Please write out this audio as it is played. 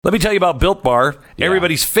Let me tell you about Built Bar,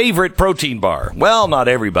 everybody's favorite protein bar. Well, not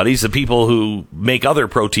everybody's. The people who make other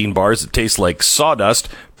protein bars that taste like sawdust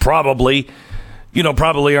probably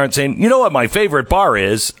aren't saying, you know what my favorite bar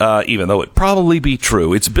is, even though it probably be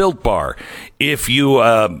true. It's Built Bar. If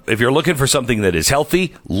you're looking for something that is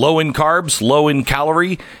healthy, low in carbs, low in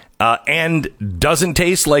calorie, and doesn't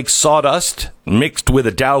taste like sawdust mixed with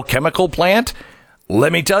a Dow chemical plant,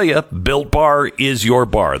 let me tell you, Built Bar is your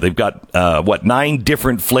bar. They've got, 9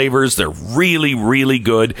 different flavors. They're really, really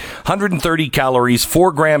good. 130 calories,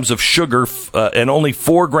 4 grams of sugar, and only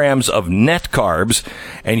 4 grams of net carbs.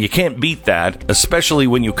 And you can't beat that, especially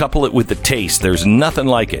when you couple it with the taste. There's nothing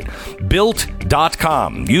like it.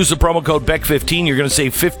 Built.com. Use the promo code BECK15. You're going to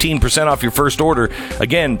save 15% off your first order.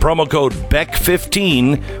 Again, promo code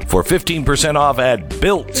BECK15 for 15% off at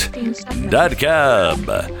Built.com.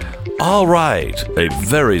 All right, a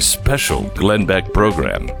very special Glenn Beck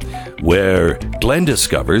program where Glenn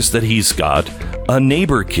discovers that he's got a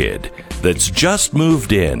neighbor kid that's just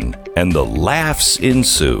moved in and the laughs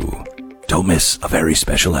ensue. Don't miss a very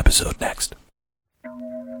special episode next.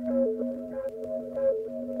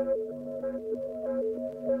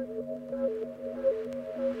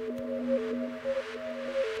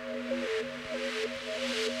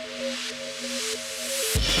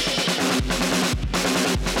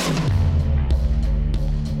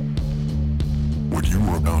 What you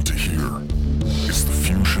are about to hear is the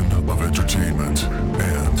fusion of entertainment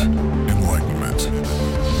and enlightenment.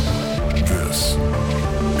 This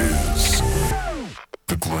is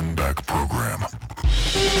the Glenn Beck Program.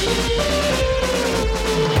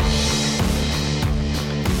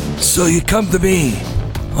 So you come to me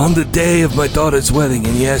on the day of my daughter's wedding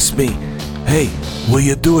and you ask me, hey, will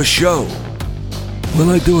you do a show? Will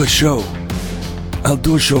I do a show? I'll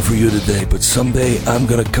do a show for you today, but someday I'm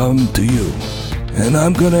gonna come to you. And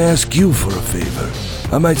I'm going to ask you for a favor.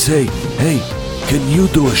 I might say, hey, can you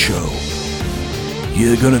do a show?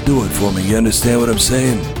 You're going to do it for me. You understand what I'm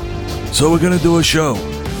saying? So we're going to do a show.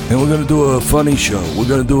 And we're going to do a funny show. We're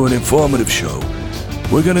going to do an informative show.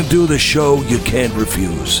 We're going to do the show you can't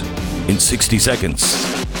refuse in 60 seconds.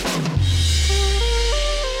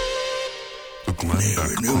 The Glenn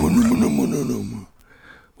Beck Program.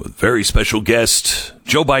 With very special guest,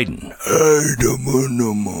 Joe Biden.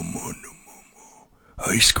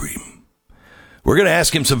 Ice cream. We're going to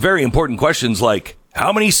ask him some very important questions like,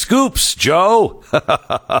 how many scoops, Joe?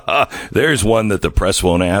 There's one that the press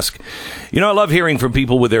won't ask. You know, I love hearing from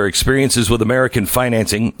people with their experiences with American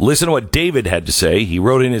financing. Listen to what David had to say. He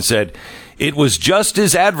wrote in and said, it was just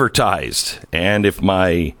as advertised. And if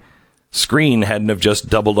my screen hadn't have just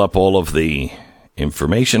doubled up all of the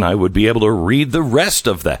information, I would be able to read the rest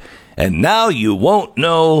of that. And now you won't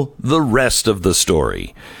know the rest of the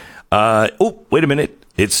story. Wait a minute.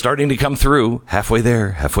 It's starting to come through. Halfway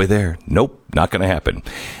there. Nope, not going to happen.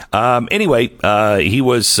 Anyway, he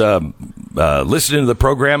was listening to the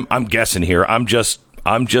program. I'm guessing here. I'm just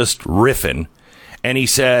riffing. And he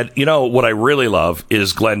said, you know, what I really love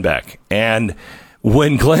is Glenn Beck. And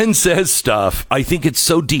when Glenn says stuff, I think it's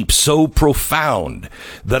so deep, so profound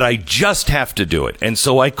that I just have to do it. And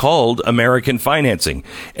so I called American Financing.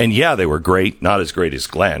 And yeah, they were great. Not as great as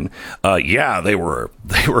Glenn. Yeah, they were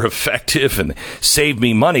effective and saved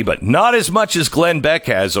me money, but not as much as Glenn Beck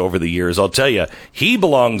has over the years. I'll tell you, he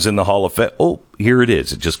belongs in the Hall of Fame. Oh, here it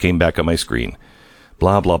is. It just came back on my screen.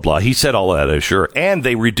 Blah, blah, blah. He said all that, sure. And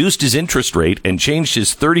they reduced his interest rate and changed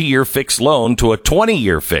his 30-year fixed loan to a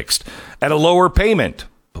 20-year fixed at a lower payment.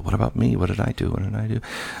 But what about me? What did I do?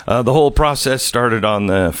 The whole process started on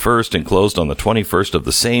the 1st and closed on the 21st of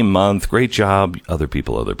the same month. Great job. Other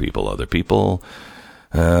people.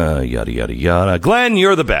 Yada, yada, yada. Glenn,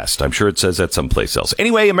 you're the best. I'm sure it says that someplace else.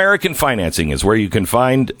 Anyway, American Financing is where you can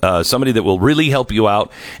find somebody that will really help you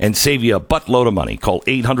out and save you a buttload of money. Call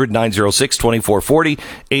 800-906-2440,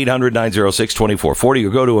 800-906-2440, or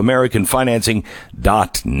go to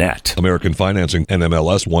AmericanFinancing.net. American Financing,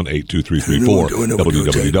 NMLS 182334,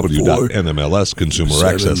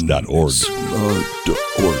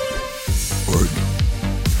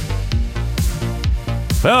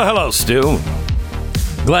 www.nmlsconsumeraccess.org. Well, hello, Stu.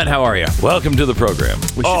 Glenn, how are you? Welcome to the program.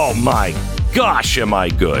 Oh, my gosh, am I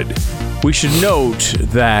good. We should note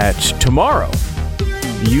that tomorrow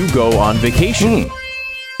you go on vacation.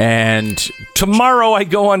 And tomorrow I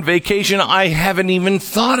go on vacation. I haven't even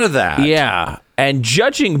thought of that. Yeah. And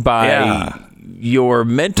judging by your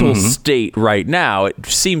mental state right now, it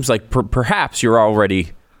seems like perhaps you're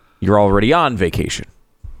already on vacation.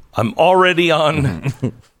 I'm already on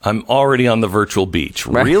the virtual beach.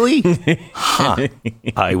 Really? Huh.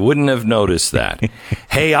 I wouldn't have noticed that.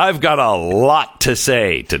 Hey, I've got a lot to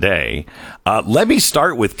say today. Let me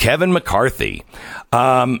start with Kevin McCarthy.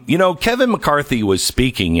 Kevin McCarthy was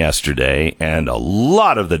speaking yesterday, and a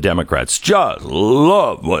lot of the Democrats just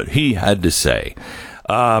love what he had to say.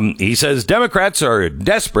 He says Democrats are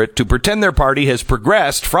desperate to pretend their party has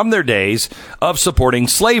progressed from their days of supporting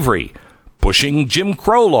slavery, pushing Jim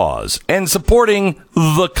Crow laws, and supporting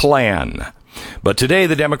the Klan. But today,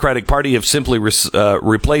 the Democratic Party have simply replaced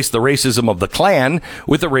the racism of the Klan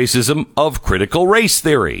with the racism of critical race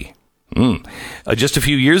theory. Just a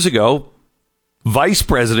few years ago, Vice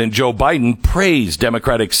President Joe Biden praised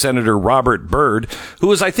Democratic Senator Robert Byrd, who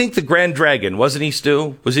was, I think, the Grand Dragon. Wasn't he,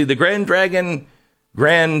 Stu? Was he the Grand Dragon?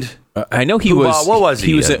 I know he was. What was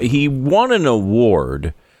he? He won an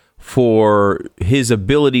award for his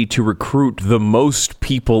ability to recruit the most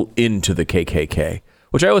people into the KKK,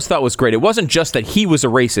 which I always thought was great. It wasn't just that he was a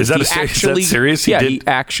racist. Is that serious? He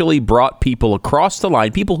actually brought people across the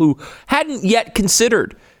line, people who hadn't yet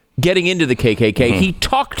considered getting into the KKK. Mm-hmm. He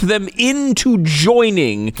talked them into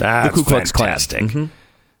joining the Ku Klux Klan. Mm-hmm.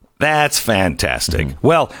 That's fantastic. Mm-hmm.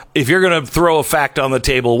 Well, if you're going to throw a fact on the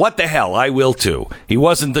table, what the hell? I will too. He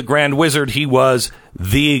wasn't the Grand Wizard. He was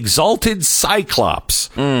the exalted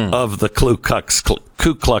Cyclops of the Ku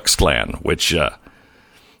Klux Klan, which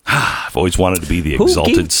I've always wanted to be the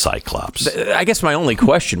exalted Cyclops. I guess my only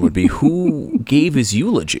question would be, who gave his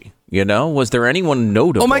eulogy? Was there anyone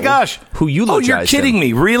notable? Oh my gosh. Who eulogized him? Oh, you're kidding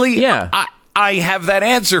me. Really? Yeah. I have that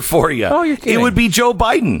answer for you. Oh, you're kidding. It would be Joe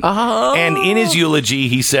Biden. Oh. And in his eulogy,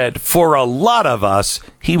 he said, for a lot of us,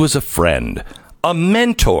 he was a friend, a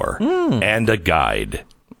mentor, and a guide.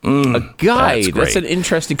 A guide. That's an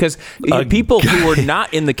interesting, because people who were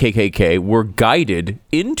not in the KKK were guided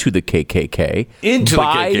into the KKK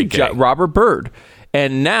by Robert Byrd.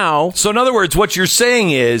 And now... So in other words, what you're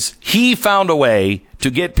saying is he found a way to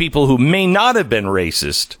get people who may not have been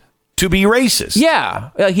racist to be racist.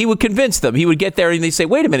 Yeah. He would convince them. He would get there and they'd say,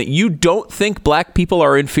 wait a minute, you don't think black people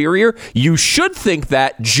are inferior? You should think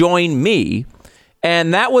that. Join me.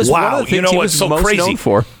 And that was one of the things he was most known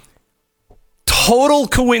for. Total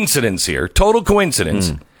coincidence here. Total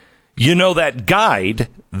coincidence. That guide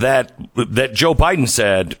that Joe Biden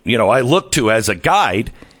said, I look to as a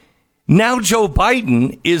guide. Now Joe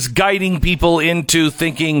Biden is guiding people into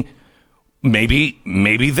thinking, maybe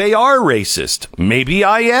they are racist. Maybe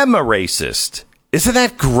I am a racist. Isn't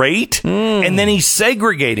that great? And then he's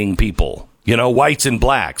segregating people, whites and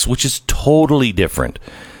blacks, which is totally different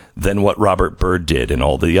than what Robert Byrd did and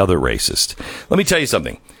all the other racists. Let me tell you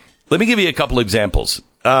something. Let me give you a couple examples.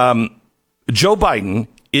 Joe Biden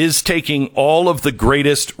is taking all of the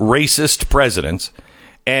greatest racist presidents,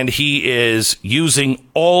 and he is using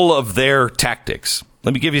all of their tactics.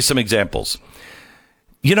 Let me give you some examples.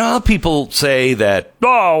 You know how people say that,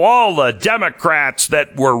 all the Democrats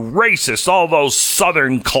that were racist, all those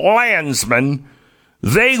Southern Klansmen,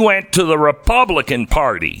 they went to the Republican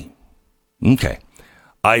Party. Okay.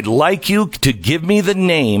 I'd like you to give me the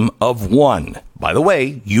name of one. By the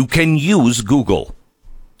way, you can use Google.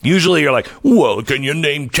 Usually you're like, well, can you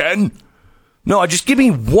name 10? No, just give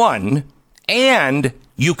me one, and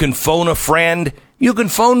you can phone a friend. You can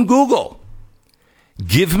phone Google.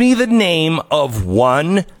 Give me the name of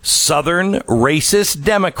one Southern racist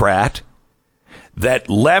Democrat that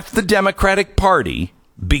left the Democratic Party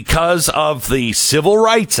because of the Civil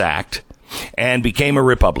Rights Act and became a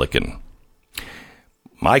Republican.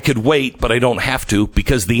 I could wait, but I don't have to,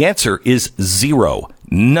 because the answer is 0.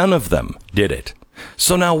 None of them did it.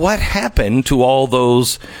 So now what happened to all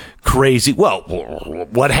those crazy... Well,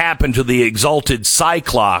 what happened to the exalted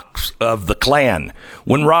Cyclops of the Klan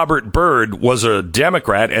when Robert Byrd was a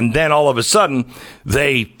Democrat, and then all of a sudden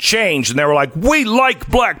they changed and they were like, we like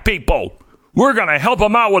black people. We're going to help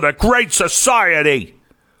them out with a great society.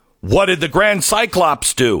 What did the Grand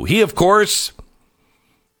Cyclops do? He, of course,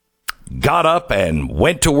 got up and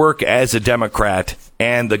went to work as a Democrat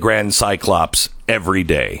and the Grand Cyclops every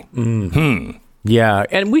day. Yeah,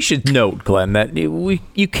 and we should note, Glenn, that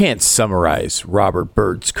you can't summarize Robert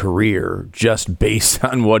Byrd's career just based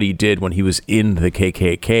on what he did when he was in the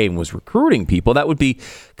KKK and was recruiting people. That would be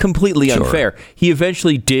completely unfair. He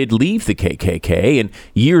eventually did leave the KKK, and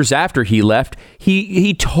years after he left,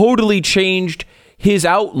 he totally changed his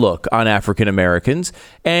outlook on African Americans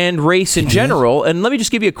and race in general. And let me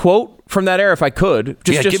just give you a quote from that era, if I could.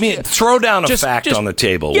 Throw down a fact on the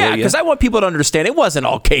table. Yeah, because I want people to understand it wasn't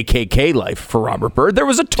all KKK life for Robert Byrd. There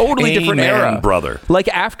was a totally different era, brother. Like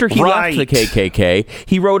after he left the KKK,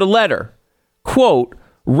 he wrote a letter, quote,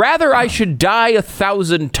 Rather, I should die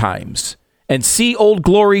 1,000 times and see Old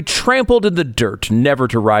Glory trampled in the dirt, never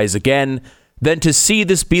to rise again, than to see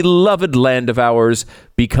this beloved land of ours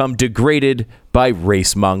become degraded by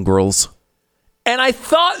race mongrels. And I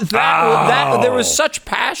thought that there was such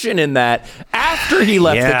passion in that after he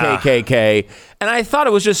left the KKK, and I thought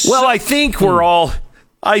it was just I think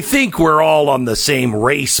we're all on the same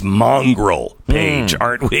race mongrel page,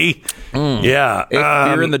 aren't we? Yeah.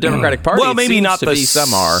 If you're in the Democratic Party, well, maybe not the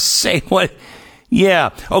some are. same way. Yeah.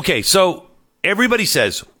 Okay. So everybody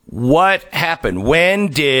says, what happened? When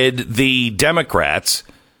did the Democrats?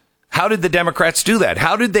 How did the Democrats do that?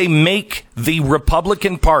 How did they make the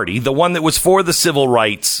Republican Party, the one that was for the Civil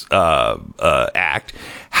Rights Act,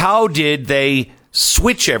 how did they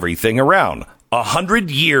switch everything around? 100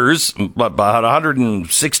 years, about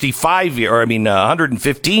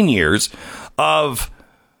 115 years of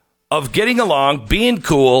getting along, being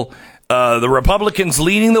cool, the Republicans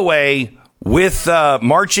leading the way with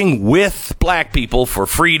marching with black people for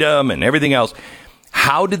freedom and everything else.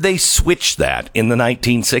 How did they switch that in the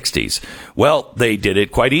 1960s? Well, they did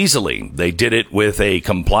it quite easily. They did it with a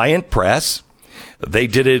compliant press. They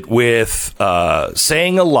did it with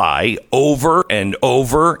saying a lie over and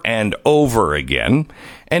over and over again,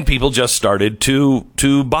 and people just started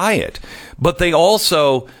to buy it. But they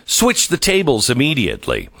also switched the tables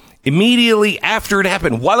immediately after it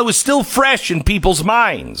happened, while it was still fresh in people's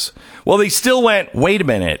minds. Well, they still went, wait a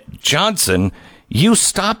minute, Johnson, you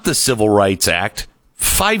stopped the Civil Rights Act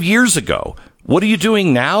 5 years ago. What are you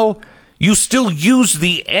doing now? You still use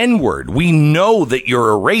the N-word. We know that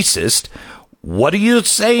you're a racist. What are you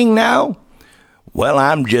saying now? Well,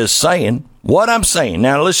 I'm just saying what I'm saying.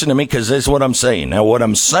 Now, listen to me, because this is what I'm saying. Now, what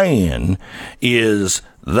I'm saying is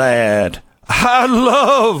that I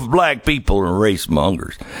love black people and race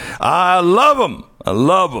mongers. I love them.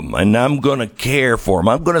 And I'm going to care for them.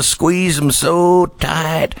 I'm going to squeeze them so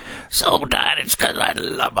tight. It's because I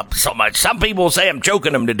love them so much. Some people say I'm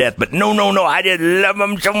choking them to death, but no. I just love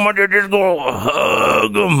them so much. I just go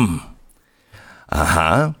hug them.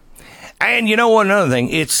 Uh-huh. And you know what, another thing?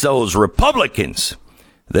 It's those Republicans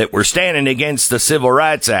that were standing against the Civil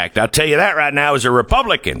Rights Act. I'll tell you that right now is the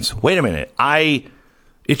Republicans. Wait a minute.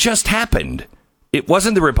 It just happened. It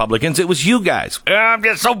wasn't the Republicans. It was you guys. I'm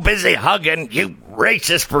just so busy hugging you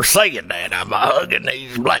racists for saying that. I'm hugging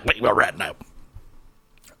these black people right now.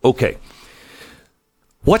 Okay.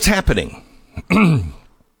 What's happening?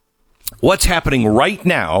 What's happening right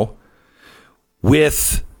now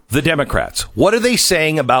with the Democrats? What are they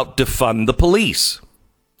saying about defund the police?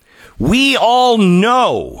 We all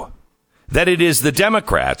know that it is the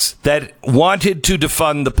Democrats that wanted to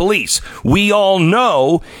defund the police. We all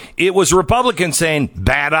know it was Republicans saying,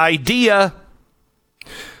 bad idea.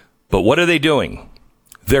 But what are they doing?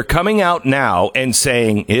 They're coming out now and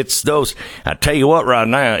saying, it's those, I tell you what right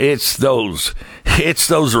now, it's those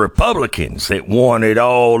Republicans that wanted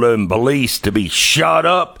all them police to be shot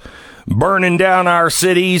up, burning down our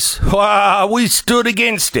cities. We stood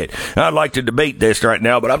against it. I'd like to debate this right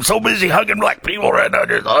now, but I'm so busy hugging black people right now,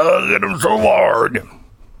 just hugging them so hard.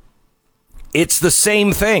 It's the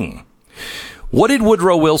same thing. What did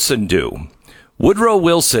Woodrow Wilson do? Woodrow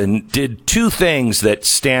Wilson did two things that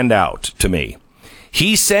stand out to me.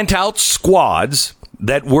 He sent out squads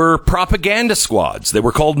that were propaganda squads. They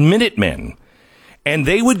were called Minutemen. And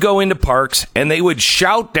they would go into parks and they would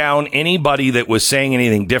shout down anybody that was saying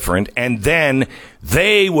anything different. And then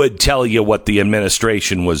they would tell you what the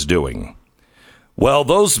administration was doing. Well,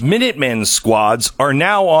 those Minutemen squads are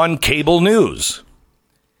now on cable news.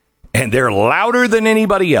 And they're louder than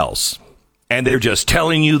anybody else. And they're just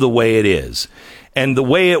telling you the way it is. And the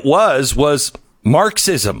way it was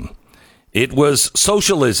Marxism. It was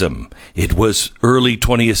socialism. It was early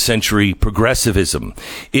 20th century progressivism.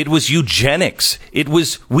 It was eugenics. It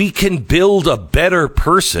was, we can build a better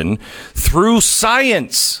person through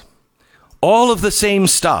science. All of the same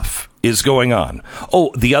stuff is going on.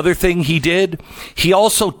 Oh, the other thing he did, he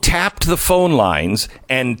also tapped the phone lines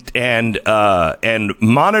and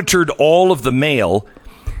monitored all of the mail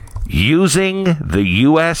using the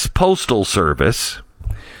U.S. Postal Service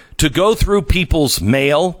to go through people's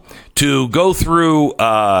mail, to go through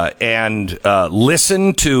and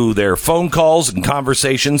listen to their phone calls and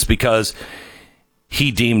conversations, because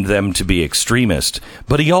he deemed them to be extremist.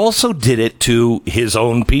 But he also did it to his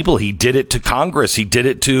own people. He did it to Congress. He did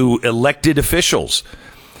it to elected officials.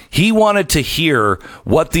 He wanted to hear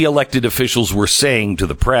what the elected officials were saying to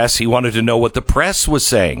the press. He wanted to know what the press was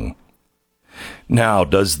saying. Now,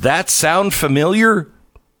 does that sound familiar?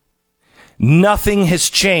 Nothing has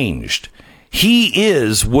changed. He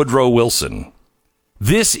is Woodrow Wilson.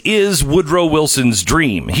 This is Woodrow Wilson's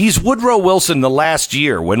dream. He's Woodrow Wilson the last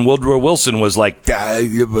year when Woodrow Wilson was like, you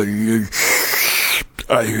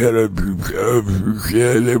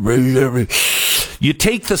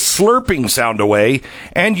take the slurping sound away,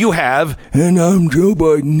 and you have, and I'm Joe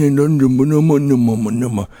Biden,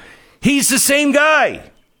 and he's the same guy.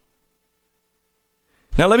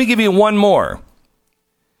 Now, let me give you one more.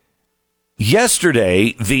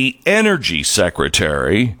 Yesterday, the energy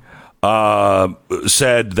secretary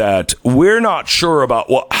said that we're not sure about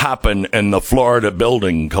what happened in the Florida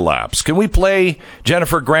building collapse. Can we play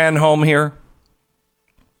Jennifer Granholm here?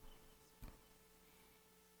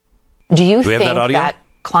 Do you think that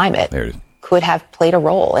climate could have played a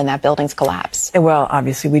role in that building's collapse? Well,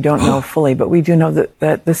 obviously, we don't know fully, but we do know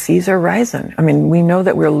that the seas are rising. I mean, we know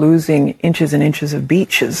that we're losing inches and inches of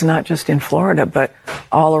beaches, not just in Florida, but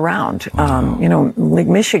all around. Lake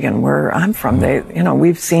Michigan, where I'm from,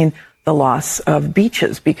 we've seen the loss of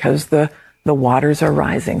beaches because the waters are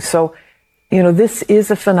rising. So, this is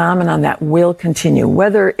a phenomenon that will continue.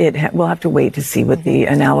 Whether we'll have to wait to see what the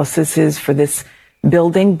analysis is for this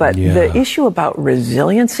building, but the issue about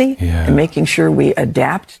resiliency and making sure we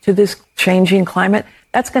adapt to this changing climate,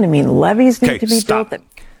 that's going to mean levees need to be built.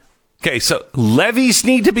 Okay, so levees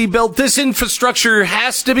need to be built. This infrastructure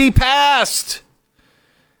has to be passed.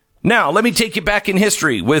 Now, let me take you back in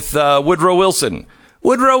history with Woodrow Wilson.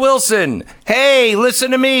 Woodrow Wilson, hey, listen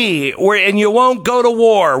to me, and you won't go to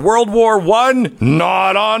war. World War I?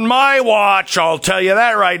 Not on my watch, I'll tell you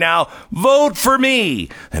that right now. Vote for me,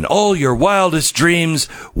 and all your wildest dreams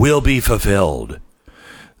will be fulfilled.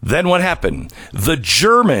 Then what happened? The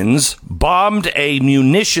Germans bombed a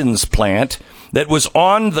munitions plant that was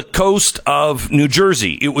on the coast of New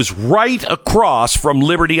Jersey. It was right across from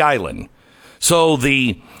Liberty Island. So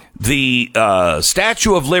the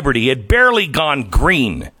Statue of Liberty had barely gone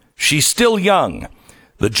green. She's still young.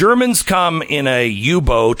 The Germans come in a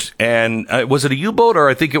U-boat, and was it a U-boat,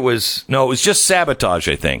 or it was just sabotage,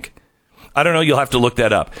 I think. I don't know. You'll have to look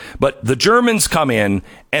that up. But the Germans come in,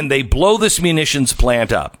 and they blow this munitions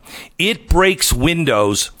plant up. It breaks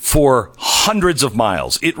windows for hundreds of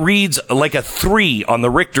miles. It reads like a 3 on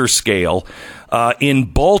the Richter scale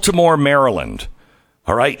in Baltimore, Maryland.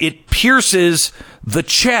 All right. It pierces the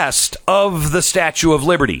chest of the Statue of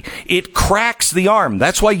Liberty. It cracks the arm.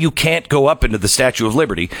 That's why you can't go up into the Statue of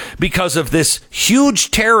Liberty, because of this huge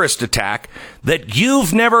terrorist attack that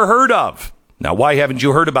you've never heard of. Now, why haven't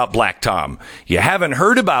you heard about Black Tom? You haven't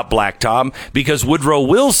heard about Black Tom because Woodrow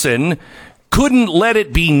Wilson couldn't let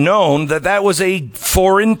it be known that that was a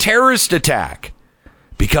foreign terrorist attack,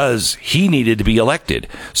 because he needed to be elected.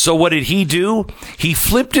 So what did he do? He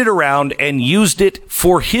flipped it around and used it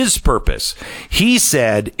for his purpose. He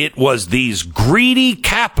said it was these greedy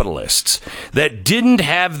capitalists that didn't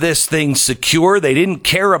have this thing secure. They didn't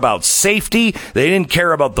care about safety. They didn't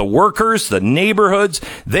care about the workers, the neighborhoods.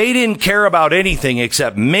 They didn't care about anything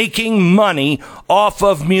except making money off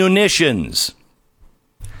of munitions.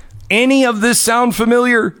 Any of this sound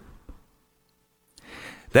familiar?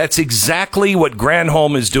 That's exactly what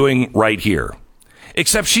Granholm is doing right here.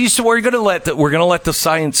 Except we're going to let the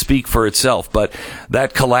science speak for itself. But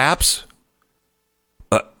that collapse,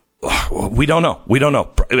 we don't know. We don't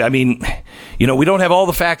know. I mean, we don't have all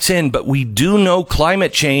the facts in, but we do know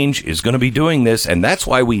climate change is going to be doing this, and that's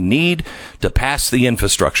why we need to pass the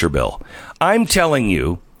infrastructure bill. I'm telling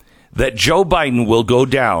you that Joe Biden will go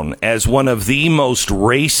down as one of the most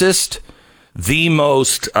racist, the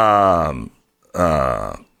most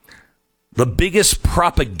the biggest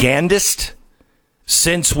propagandist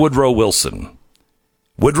since Woodrow Wilson.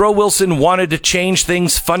 Woodrow Wilson wanted to change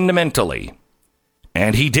things fundamentally,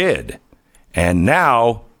 and he did. And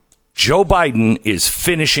now Joe Biden is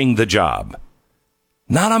finishing the job.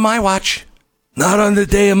 Not on my watch. Not on the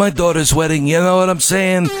day of my daughter's wedding. You know what I'm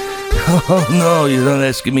saying? Oh, no, you're not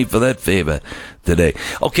asking me for that favor today.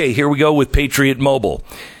 Okay, here we go with Patriot Mobile.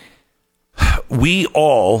 We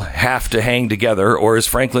all have to hang together, or as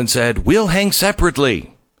Franklin said, we'll hang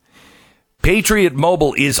separately. Patriot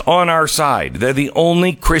Mobile is on our side. They're the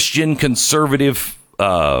only Christian conservative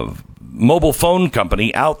mobile phone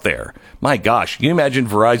company out there. My gosh, can you imagine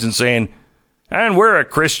Verizon saying, and we're a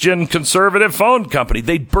Christian conservative phone company?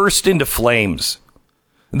 They'd burst into flames.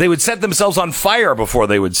 They would set themselves on fire before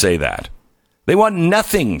they would say that. They want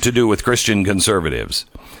nothing to do with Christian conservatives.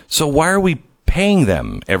 So why are we paying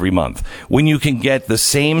them every month when you can get the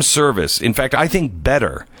same service? In fact, I think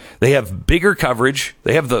better. They have bigger coverage.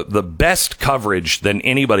 They have the best coverage than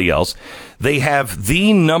anybody else. They have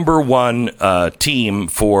the number one team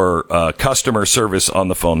for customer service on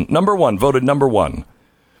the phone. Voted number one.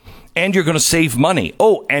 And you're going to save money.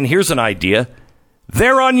 Oh, and here's an idea.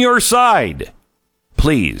 They're on your side.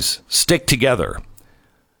 Please stick together,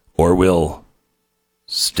 or we'll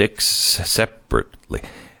stick separately.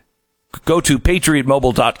 Go to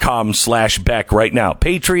patriotmobile.com/Beck right now.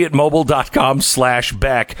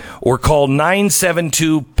 patriotmobile.com/Beck, or call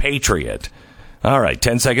 972-PATRIOT. All right,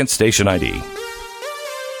 10 seconds, station ID.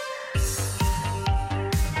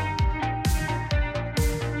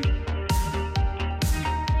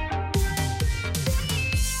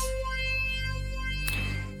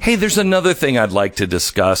 Hey, there's another thing I'd like to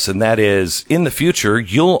discuss, and that is, in the future,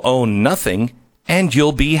 you'll own nothing and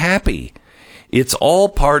you'll be happy. It's all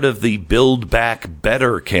part of the Build Back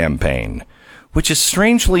Better campaign, which is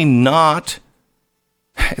strangely not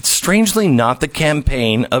the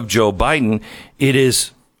campaign of Joe Biden. It is,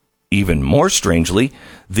 even more strangely,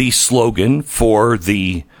 the slogan for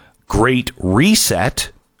the Great Reset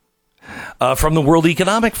from the World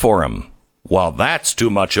Economic Forum. Well, that's too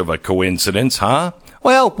much of a coincidence, huh?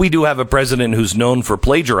 Well, we do have a president who's known for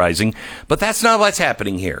plagiarizing, but that's not what's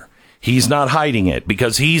happening here. He's not hiding it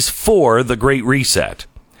because he's for the Great Reset.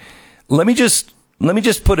 Let me just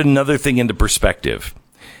put another thing into perspective.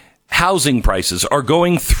 Housing prices are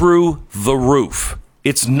going through the roof.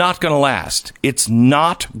 It's not going to last. It's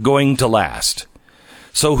not going to last.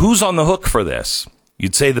 So who's on the hook for this?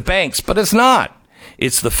 You'd say the banks, but it's not.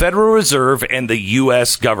 It's the Federal Reserve and the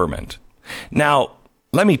U.S. government. Now,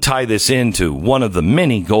 let me tie this into one of the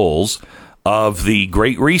many goals of the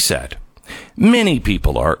Great Reset. Many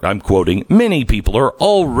people are, I'm quoting, many people are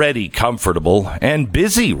already comfortable and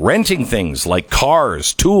busy renting things like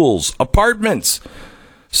cars, tools, apartments.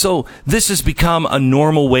 So this has become a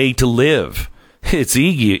normal way to live. It's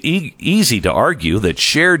easy to argue that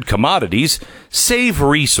shared commodities save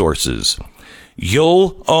resources.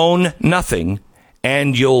 You'll own nothing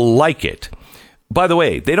and you'll like it. By the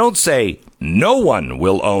way, they don't say no one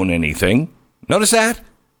will own anything. Notice that?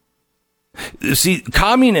 See,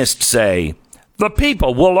 communists say the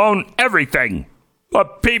people will own everything. The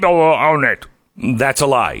people will own it. That's a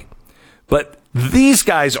lie. But these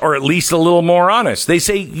guys are at least a little more honest. They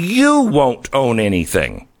say you won't own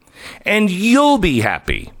anything and you'll be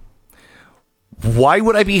happy. Why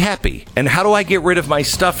would I be happy? And how do I get rid of my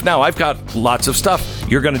stuff now? I've got lots of stuff.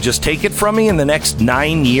 You're going to just take it from me in the next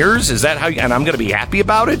 9 years? Is that how? And I'm going to be happy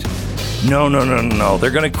about it? No. They're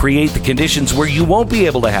going to create the conditions where you won't be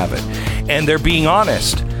able to have it. And they're being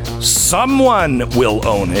honest. Someone will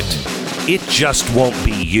own it. It just won't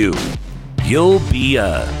be you. You'll be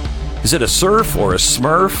is it a serf or a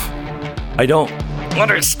smurf? I don't. Well,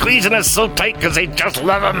 they're squeezing us so tight because they just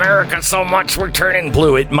love America so much we're turning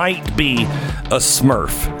blue. It might be a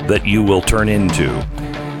smurf that you will turn into.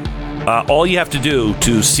 All you have to do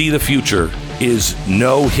to see the future is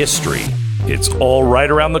know history. It's all right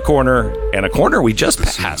around the corner, and a corner we just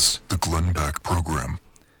passed. The Glenn Beck Program.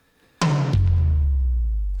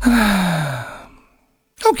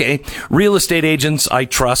 Okay,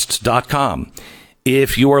 realestateagentsitrust.com.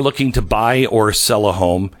 If you are looking to buy or sell a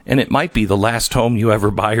home, and it might be the last home you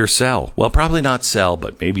ever buy or sell, well, probably not sell,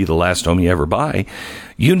 but maybe the last home you ever buy,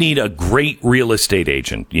 you need a great real estate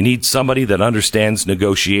agent. You need somebody that understands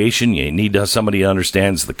negotiation. You need somebody that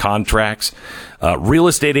understands the contracts.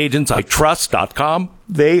 Realestateagentsitrust.com,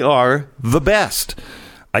 they are the best.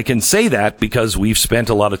 I can say that because we've spent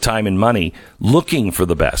a lot of time and money looking for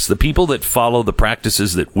the best. The people that follow the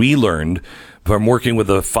practices that we learned from working with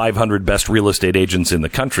the 500 best real estate agents in the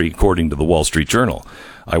country, according to the Wall Street Journal.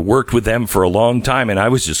 I worked with them for a long time, and I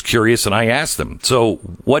was just curious, and I asked them, so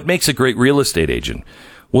what makes a great real estate agent?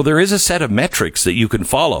 Well, there is a set of metrics that you can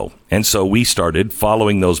follow. And so we started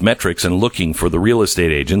following those metrics and looking for the real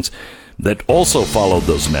estate agents that also followed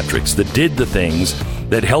those metrics, that did the things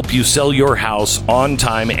that help you sell your house on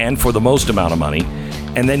time and for the most amount of money,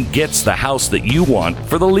 and then gets the house that you want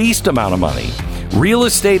for the least amount of money.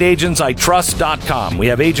 Realestateagentsitrust.com. We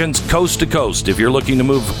have agents coast to coast if you're looking to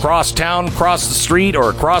move across town, across the street, or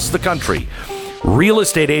across the country.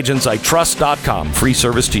 Realestateagentsitrust.com. Free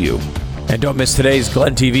service to you. And don't miss today's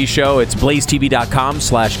Glenn TV show. It's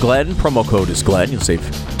blazetv.com/Glenn. Promo code is Glenn. You'll save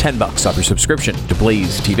 $10 off your subscription to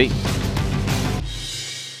Blaze TV.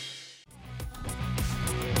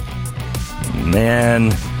 Man,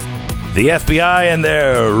 the FBI and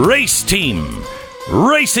their race team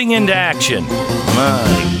racing into action.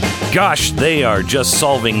 My gosh, they are just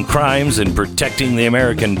solving crimes and protecting the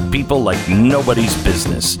American people like nobody's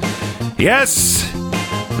business. Yes,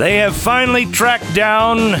 they have finally tracked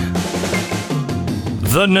down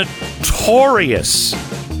the notorious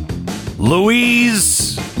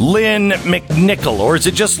Louise Lynn McNichol, or is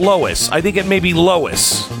it just Lois? I think it may be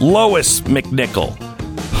Lois. Lois McNichol.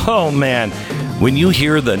 Oh, man. When you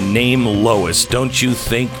hear the name Lois, don't you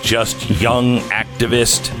think just young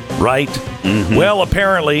activist, right? Mm-hmm. Well,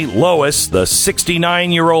 apparently, Lois, the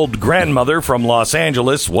 69-year-old grandmother from Los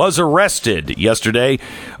Angeles, was arrested yesterday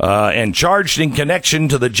and charged in connection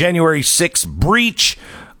to the January 6th breach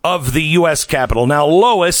of the U.S. Capitol. Now,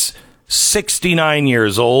 Lois, 69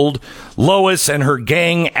 years old, Lois and her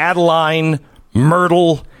gang, Adeline,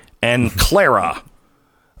 Myrtle, and Clara,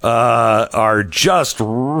 are just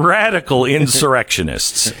radical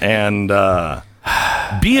insurrectionists. And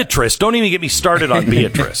Beatrice, don't even get me started on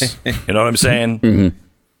Beatrice. You know what I'm saying? Mm-hmm.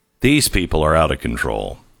 These people are out of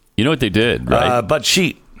control. You know what they did, right? But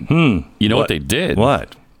she... You know what they did?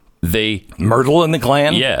 What? They... Myrtle and the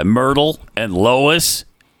clan? Yeah, Myrtle and Lois,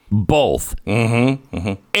 both,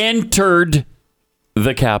 entered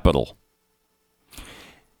the Capitol.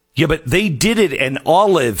 Yeah, but they did it, and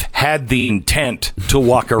Olive had the intent to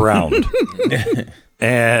walk around.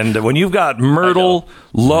 And when you've got Myrtle,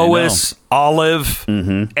 Lois, Olive,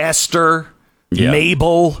 Esther,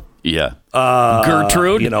 Mabel,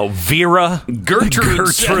 Gertrude, Vera, Gertrude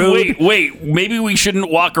said, wait, maybe we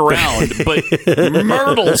shouldn't walk around. But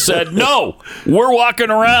Myrtle said, no, we're walking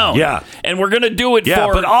around. Yeah. And we're going to do it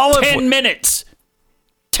for 10 minutes.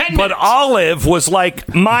 10 But minutes. Olive was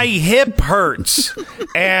like, my hip hurts.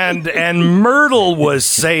 and Myrtle was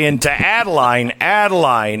saying to Adeline,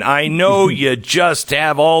 I know you just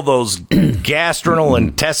have all those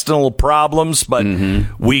gastrointestinal problems, but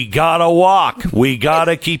we gotta walk. We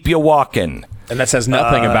gotta keep you walking. And that says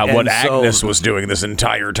nothing about what Agnes was doing this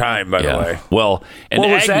entire time, by the way. Well, and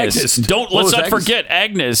Agnes? Let's not forget,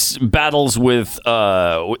 Agnes battles with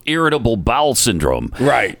irritable bowel syndrome.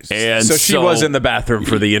 Right. And so she was in the bathroom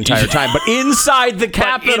for the entire time, but inside the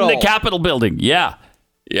Capitol. In the Capitol building. Yeah.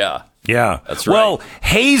 That's right. Well,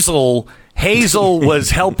 Hazel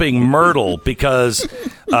was helping Myrtle because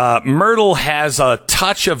Myrtle has a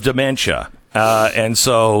touch of dementia. And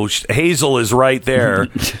so Hazel is right there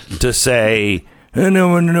to say,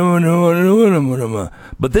 no.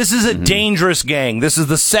 But this is a dangerous gang. This is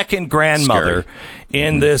the second grandmother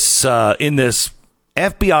in this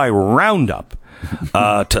FBI roundup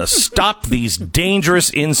to stop these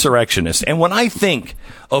dangerous insurrectionists. And when I think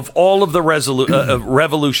of all of the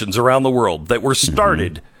revolutions around the world that were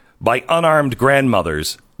started by unarmed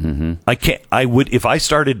grandmothers, if I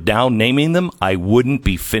started down naming them, I wouldn't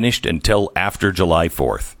be finished until after July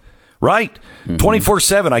 4th. Right?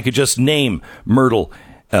 24/7, I could just name Myrtle,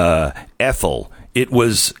 Ethel. It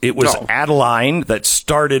was Adeline that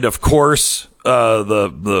started, of course,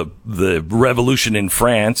 the revolution in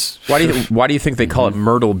France. Why do you think they call it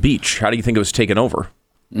Myrtle Beach? How do you think it was taken over?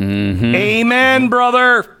 Amen,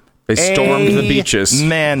 brother. They stormed the beaches.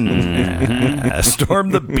 Stormed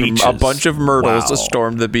the beaches. A bunch of Myrtles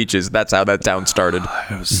stormed the beaches. That's how that town started.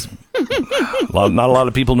 Not a lot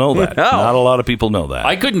of people know that. No. Not a lot of people know that.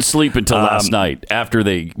 I couldn't sleep until last night after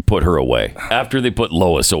they put her away. After they put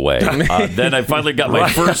Lois away. Then I finally got my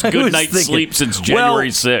first good night's sleep since January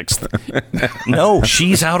 6th. No,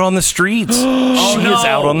 she's out on the streets. She is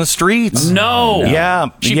out on the streets. No.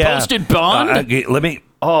 Yeah. She posted bond? Let me...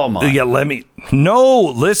 Oh, my. Yeah, No,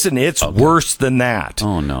 listen, it's worse than that.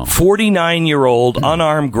 Oh, no. 49-year-old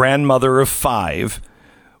unarmed grandmother of 5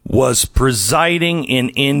 was presiding in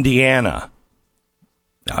Indiana.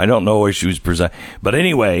 I don't know where she was presiding, but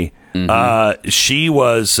anyway, she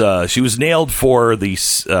was nailed for the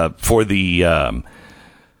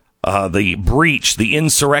breach, the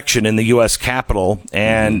insurrection in the U.S. Capitol,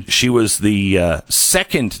 and she was the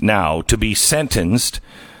second now to be sentenced.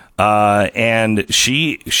 And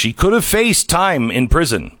she could have faced time in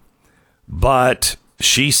prison, but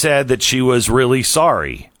she said that she was really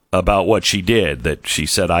sorry about what she did. That she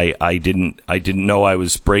said, I didn't know I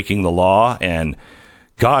was breaking the law, and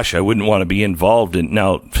gosh, I wouldn't want to be involved in.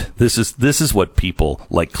 Now, this is what people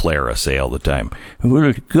like Clara say all the time.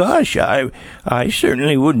 Well, gosh, I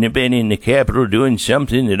certainly wouldn't have been in the Capitol doing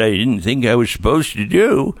something that I didn't think I was supposed to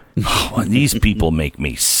do. Oh, these people make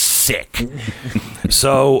me sick.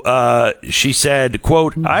 So she said,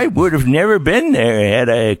 quote, I would have never been there had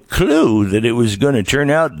I a clue that it was going to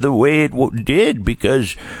turn out the way it did,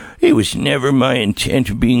 because it was never my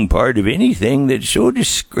intent of being part of anything that's so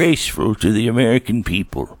disgraceful to the American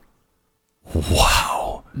people.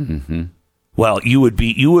 Wow. Well, you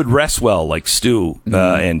would rest well like Stu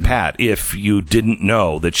and Pat if you didn't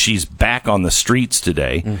know that she's back on the streets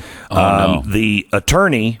today. No. The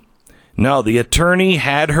attorney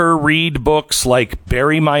had her read books like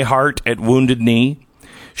Bury My Heart at Wounded Knee.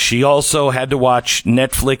 She also had to watch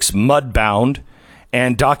Netflix Mudbound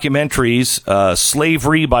and documentaries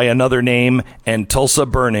Slavery by Another Name and Tulsa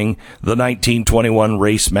Burning, the 1921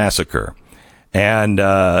 Race Massacre. And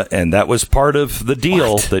that was part of the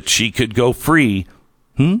deal that she could go free.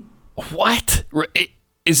 What?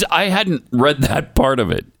 I hadn't read that part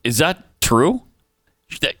of it. Is that true?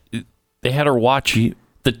 They had her watch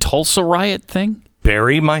the Tulsa riot thing?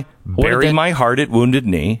 Bury my heart at Wounded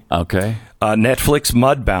Knee. Okay. Netflix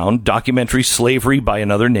Mudbound, documentary Slavery by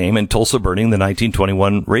Another Name, and Tulsa Burning, the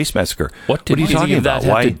 1921 race massacre. What are you talking about?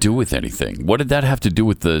 That have to do with anything? What did that have to do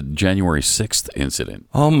with the January 6th incident?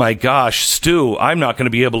 Oh my gosh, Stu, I'm not going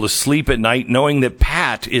to be able to sleep at night knowing that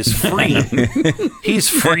Pat is free. He's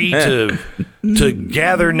free to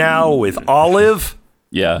gather now with Olive.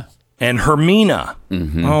 Yeah. And Hermina.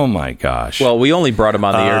 Mm-hmm. Oh, my gosh. Well, we only brought him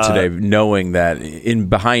on the air today knowing that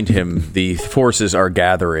behind him, the forces are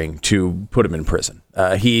gathering to put him in prison.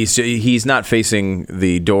 He's not facing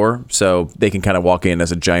the door, so they can kind of walk in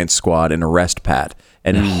as a giant squad and arrest Pat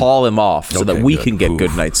and haul him off so that we can get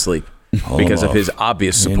good night's sleep because of his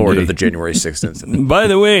obvious support of the January 6th incident. By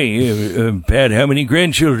the way, Pat, how many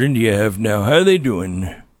grandchildren do you have now? How are they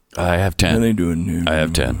doing? I have 10. How are they doing? I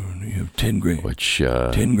have 10. You have 10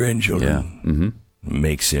 10 grandchildren. Yeah. Mm-hmm.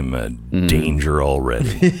 Makes him a danger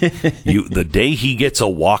already. The day he gets a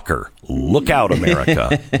walker, look out,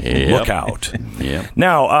 America! Look out! Yep.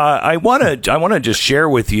 Now, I want to just share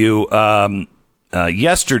with you.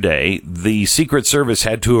 Yesterday, the Secret Service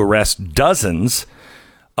had to arrest dozens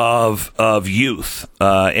of youth,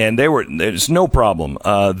 and there's no problem.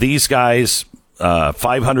 These guys.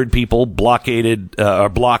 500 people blocked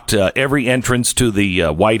every entrance to the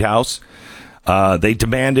White House. They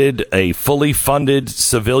demanded a fully funded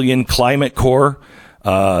civilian climate corps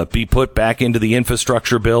be put back into the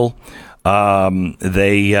infrastructure bill.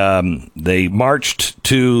 They marched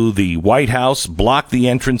to the White House, blocked the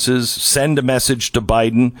entrances, send a message to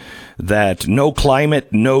Biden that no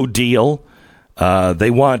climate, no deal. They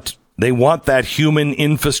want that human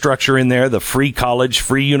infrastructure in there, the free college,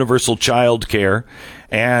 free universal child care.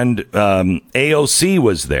 And AOC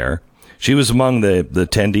was there. She was among the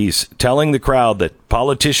attendees, telling the crowd that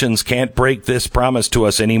politicians can't break this promise to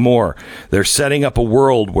us anymore. They're setting up a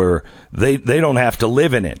world where they don't have to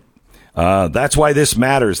live in it. That's why this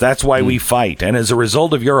matters. That's why we fight. And as a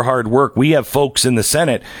result of your hard work, we have folks in the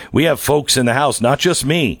Senate. We have folks in the House, not just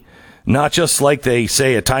me. Not just like they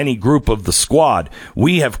say a tiny group of the squad.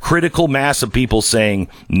 We have critical mass of people saying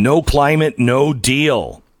no climate, no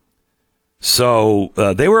deal. So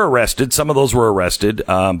they were arrested. Some of those were arrested,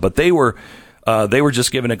 but they were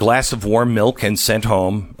just given a glass of warm milk and sent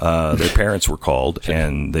home. Their parents were called,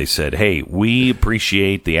 and they said, "Hey, we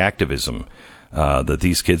appreciate the activism that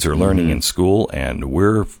these kids are learning in school, and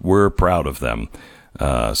we're proud of them."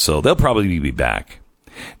 So they'll probably be back.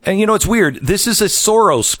 And it's weird. This is a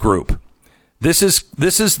Soros group. This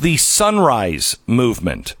is the Sunrise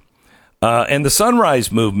Movement. And the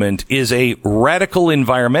Sunrise Movement is a radical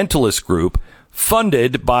environmentalist group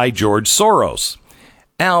funded by George Soros.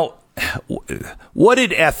 Now, what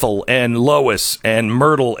did Ethel and Lois and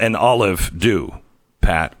Myrtle and Olive do,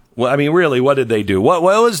 Pat? Well, I mean, really, what did they do? What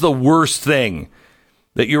was the worst thing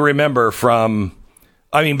that you remember from,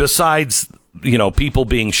 besides, people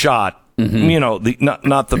being shot? Mm-hmm.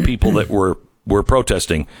 Not the people that were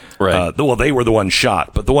protesting. Right. They were the ones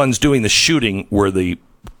shot, but the ones doing the shooting were the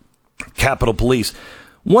Capitol Police.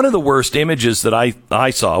 One of the worst images that I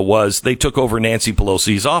saw was they took over Nancy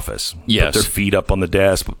Pelosi's office. Yes. Put their feet up on the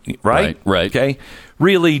desk. Right. Okay.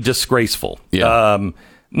 Really disgraceful. Yeah.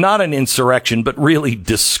 Not an insurrection, but really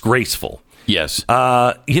disgraceful. Yes.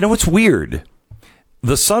 What's weird?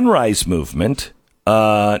 The Sunrise Movement,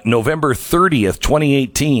 November 30th,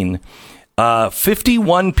 2018,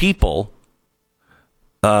 51 people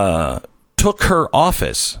took her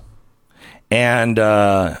office and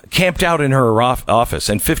camped out in her office,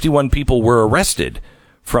 and 51 people were arrested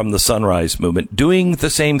from the Sunrise Movement doing the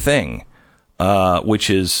same thing, which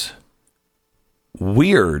is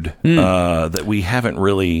weird that we haven't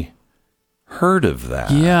really heard of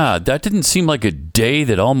that. Yeah, that didn't seem like a day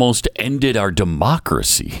that almost ended our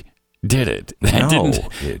democracy, did it?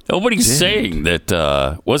 Nobody's saying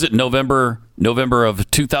that. Was it November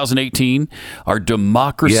of 2018? Our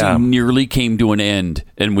democracy nearly came to an end,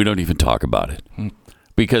 and we don't even talk about it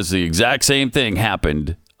because the exact same thing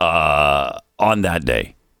happened on that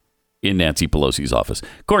day in Nancy Pelosi's office.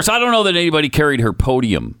 Of course, I don't know that anybody carried her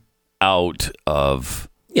podium out of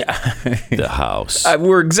Yeah. The house.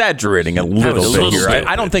 We're exaggerating a little bit here.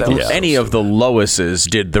 I don't think any of the Loises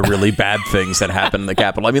did the really bad things that happened in the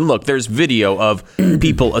Capitol. I mean, look, there's video of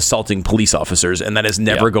people assaulting police officers, and that is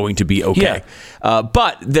never going to be okay.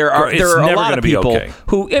 But there are a lot of people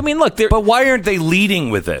who, I mean, look. But why aren't they leading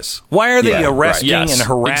with this? Why are they arresting and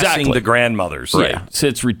harassing the grandmothers? Right. Yeah.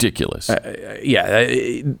 It's ridiculous.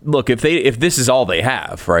 Look, if this is all they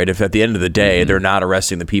have, right? If at the end of the day they're not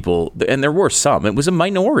arresting the people, and there were some, it was a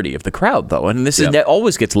minority of the crowd, though, and this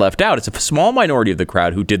always gets left out. It's a small minority of the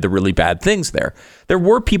crowd who did the really bad things there. There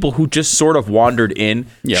were people who just sort of wandered in,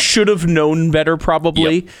 should have known better,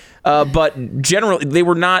 probably. But generally, they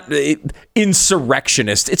were not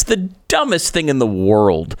insurrectionists. It's the dumbest thing in the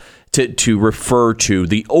world to refer to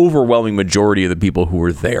the overwhelming majority of the people who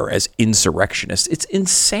were there as insurrectionists. It's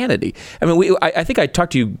insanity. I mean, I think I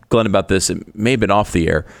talked to you, Glenn, about this. It may have been off the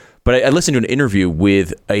air, but I listened to an interview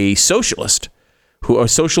with a socialist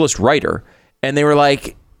writer, and they were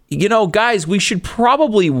like, guys, we should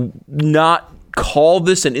probably not call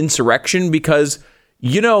this an insurrection because,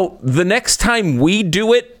 the next time we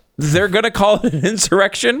do it, they're going to call it an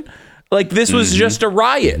insurrection. Like, this was just a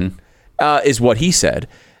riot, is what he said.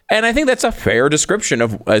 And I think that's a fair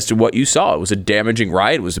description as to what you saw. It was a damaging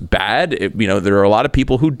riot. It was bad. There are a lot of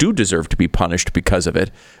people who do deserve to be punished because of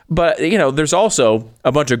it. But, there's also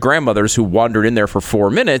a bunch of grandmothers who wandered in there for 4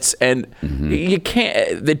 minutes. And you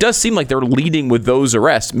can't. It does seem like they're leading with those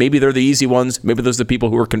arrests. Maybe they're the easy ones. Maybe those are the people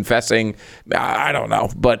who are confessing. I don't know.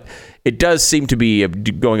 But it does seem to be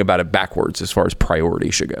going about it backwards as far as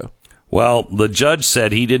priority should go. Well, the judge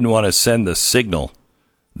said he didn't want to send the signal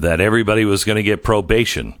that everybody was going to get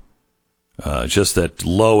probation. Just that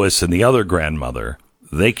Lois and the other grandmother,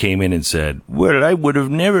 they came in and said, well, I would have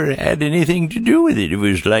never had anything to do with it. It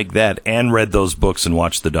was like that. And read those books and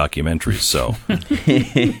watched the documentaries. So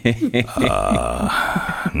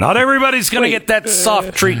not everybody's going to get that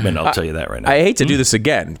soft treatment. I'll tell you that right now. I hate to do this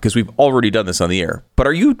again because we've already done this on the air. But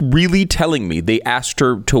are you really telling me they asked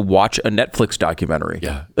her to watch a Netflix documentary?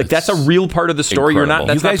 Yeah. Like, that's a real part of the story. Incredible.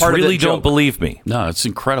 That's you guys not part really of the don't joke. believe me. No, it's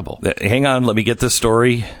incredible. Hang on. Let me get this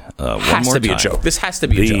story one has more to be time. a joke. This has to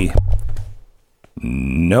be a joke.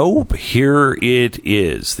 Nope. Here it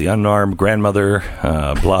is. The unarmed grandmother,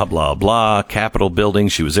 blah, blah, blah, Capitol building.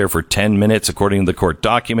 She was there for 10 minutes, according to the court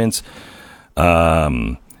documents.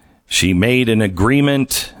 She made an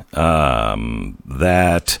agreement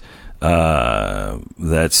that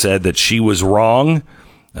said that she was wrong.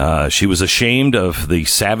 She was ashamed of the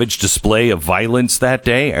savage display of violence that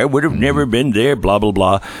day. I would have never been there, blah, blah,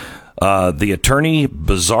 blah. The attorney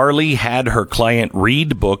bizarrely had her client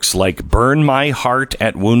read books like Burn My Heart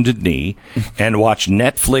at Wounded Knee and watch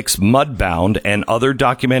Netflix Mudbound and other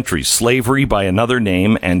documentaries, Slavery by Another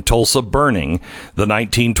Name and Tulsa Burning, the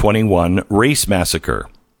 1921 Race Massacre.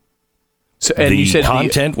 So, and you said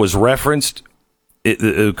content was referenced.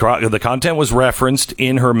 The content was referenced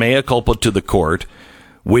in her mea culpa to the court,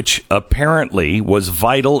 which apparently was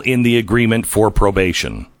vital in the agreement for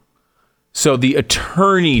probation. So the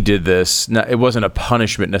attorney did this. It wasn't a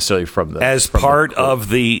punishment necessarily from the as part of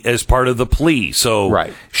the plea. So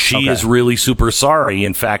she is really super sorry.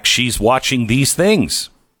 In fact, she's watching these things.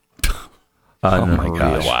 Unreal. Oh my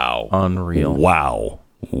gosh! Wow! Unreal!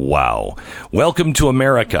 Wow! Welcome to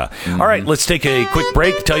America. All right, let's take a quick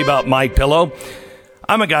break to tell you about MyPillow.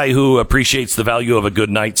 I'm a guy who appreciates the value of a good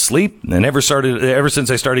night's sleep, and ever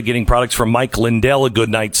since I started getting products from Mike Lindell, a good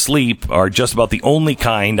night's sleep are just about the only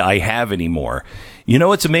kind I have anymore. You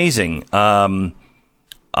know, it's amazing.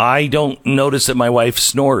 I don't notice that my wife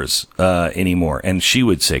snores anymore, and she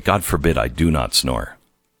would say, God forbid I do not snore.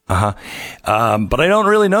 But I don't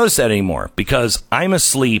really notice that anymore because I'm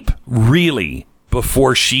asleep really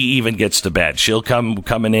before she even gets to bed. She'll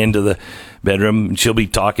coming into the bedroom and she'll be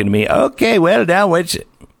talking to me. Okay, well, now what's it?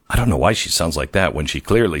 I don't know why she sounds like that when she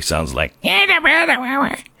clearly sounds like.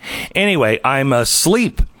 Anyway, I'm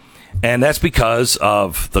asleep. And that's because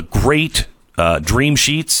of the great Dream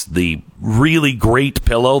Sheets, the really great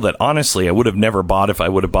pillow that honestly I would have never bought if I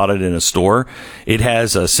would have bought it in a store. It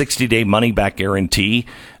has a 60-day money-back guarantee.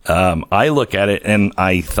 I look at it and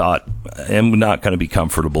I thought, I'm not going to be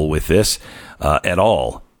comfortable with this at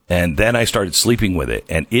all. And then I started sleeping with it,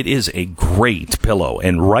 and it is a great pillow.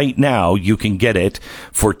 And right now, you can get it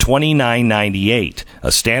for $29.98.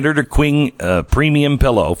 A standard or queen premium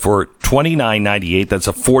pillow for $29.98. That's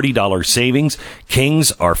a $40 savings.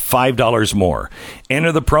 Kings are $5 more.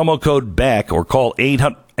 Enter the promo code Beck or call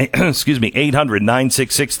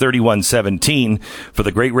 800-966-3117 for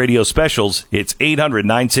the great radio specials. It's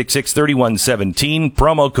 800-966-3117.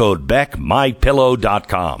 Promo code Beck,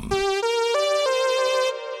 mypillow.com.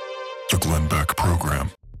 The Glenn Beck Program.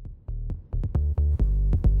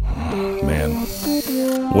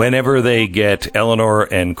 Whenever they get Eleanor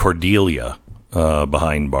and Cordelia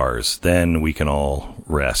behind bars, then we can all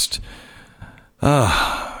rest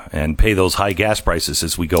and pay those high gas prices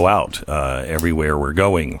as we go out everywhere we're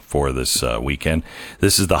going for this weekend.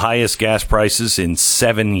 This is the highest gas prices in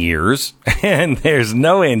 7 years, and there's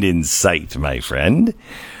no end in sight, my friend.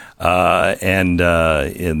 And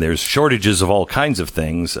there's shortages of all kinds of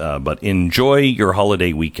things, but enjoy your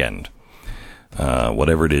holiday weekend.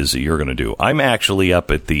 Whatever it is that you're going to do. I'm actually up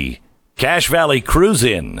at the Cache Valley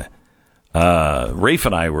Cruise-In. Rafe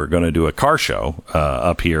and I were going to do a car show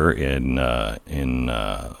up here in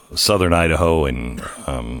southern Idaho and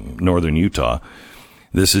northern Utah.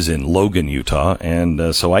 This is in Logan, Utah.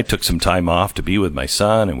 And so I took some time off to be with my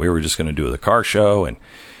son, and we were just going to do the car show. And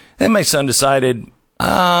then my son decided,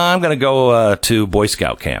 I'm going to go to Boy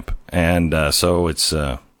Scout camp. And so it's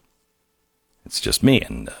just me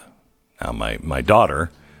and... Now, my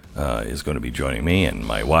daughter is going to be joining me, and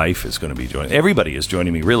my wife is going to be joining. Everybody is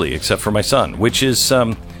joining me, really, except for my son, which is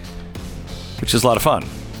a lot of fun.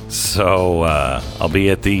 So I'll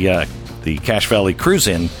be at the Cache Valley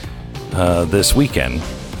Cruise-In this weekend,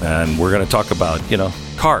 and we're going to talk about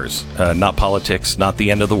cars, not politics, not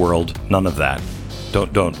the end of the world, none of that.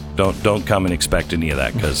 Don't come and expect any of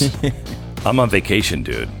that, because I'm on vacation,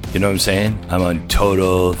 dude. You know what I'm saying? I'm on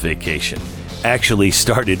total vacation. Actually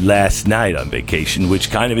started last night on vacation,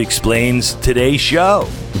 which kind of explains today's show.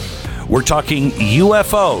 We're talking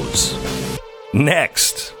UFOs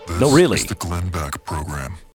next. This no, really. is the Glenn Beck program.